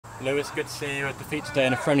Lewis, good to see you. A defeat today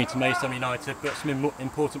in a friendly to Maidstone United, but some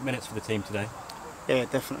important minutes for the team today. Yeah,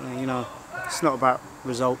 definitely. You know, it's not about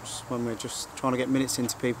results when we're just trying to get minutes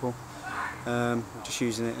into people. Just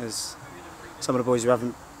using it as some of the boys who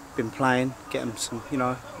haven't been playing, get them some,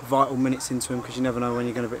 vital minutes into them, because you never know when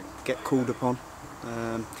you're going to get called upon.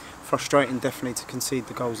 Frustrating, definitely, to concede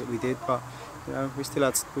the goals that we did, but we still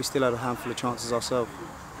had a handful of chances ourselves.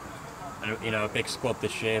 And, a big squad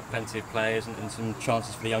this year, plenty of players, and some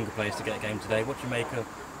chances for the younger players to get a game today. What do you make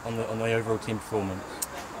on the overall team performance?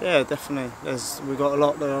 Yeah, definitely. We've got a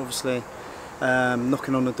lot that are obviously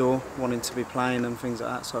knocking on the door, wanting to be playing and things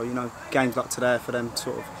like that. So games like today are for them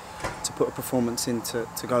to put a performance in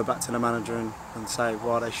to go back to the manager and say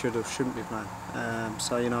why they should or shouldn't be playing.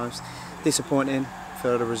 It's disappointing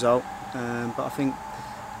for the result, but I think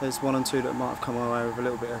there's one and two that might have come away with a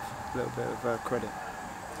little bit of credit.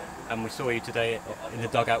 And we saw you today in the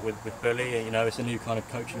dugout with Bully. It's a new kind of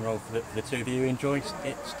coaching role for the two of you. Enjoy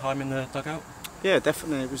its time in the dugout? Yeah,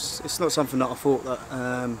 definitely. It's not something that I thought that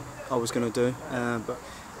I was going to do, but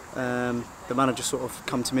the manager sort of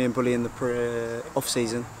come to me and Bully in the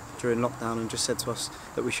off-season during lockdown and just said to us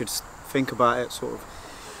that we should think about it, sort of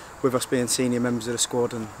with us being senior members of the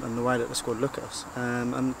squad and the way that the squad look at us.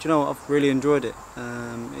 And do you know what? I've really enjoyed it.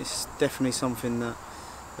 It's definitely something that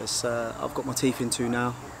I've got my teeth into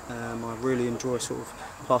now. I really enjoy sort of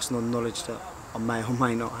passing on knowledge that I may or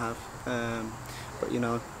may not have. But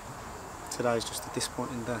today is just a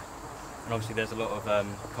disappointing day. And obviously there's a lot of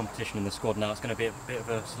competition in the squad now. It's going to be a bit of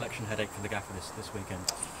a selection headache for the gaffer this weekend.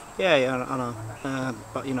 Yeah, I know.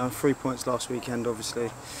 But 3 points last weekend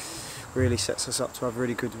obviously really sets us up to have a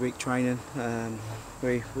really good week training.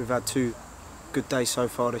 We've had 2 good days so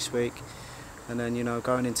far this week. And then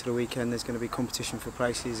going into the weekend there's going to be competition for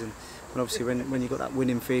places, and obviously when you've got that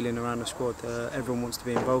winning feeling around the squad, everyone wants to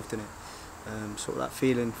be involved in it. Sort of that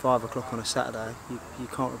feeling 5 o'clock on a Saturday, you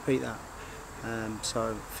can't repeat that.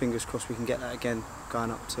 So fingers crossed we can get that again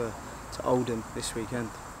going up to Oldham this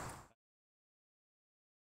weekend.